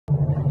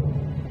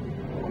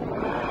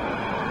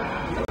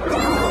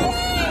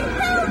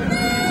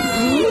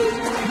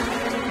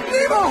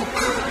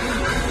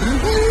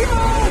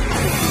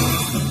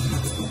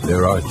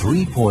are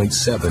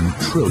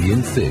 3.7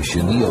 trillion fish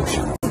in the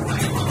ocean.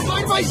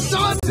 Find my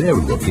son! They're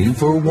looking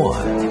for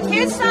one.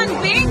 His son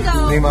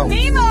Bingo.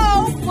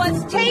 Nemo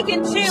was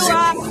taken to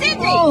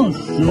Sydney. Oh,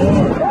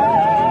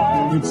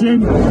 sure. It's in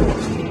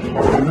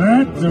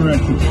that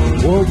direction.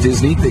 Walt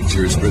Disney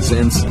Pictures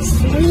presents...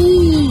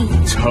 Sweet.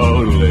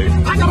 Totally.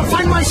 I gotta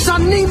find my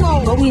son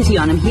Nemo! Go easy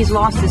on him. He's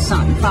lost his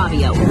son,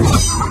 Fabio.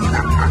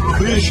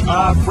 Fish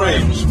are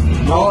friends,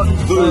 not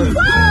food.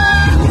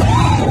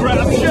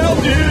 Grab shell,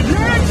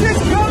 dude. It's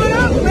coming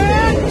up,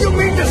 man! You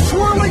mean the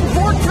swirling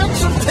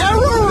vortex of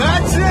terror?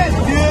 That's it,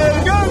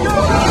 dude. Go, go.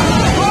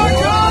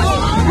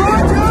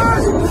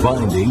 Rogers!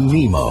 Finding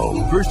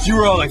Nemo. First you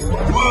were all like,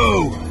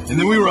 whoa. And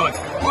then we were like,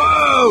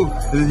 whoa.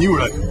 And then you were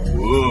like,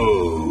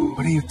 whoa.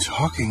 What are you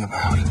talking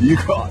about? You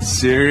got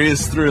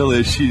serious thrill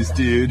issues,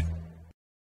 dude.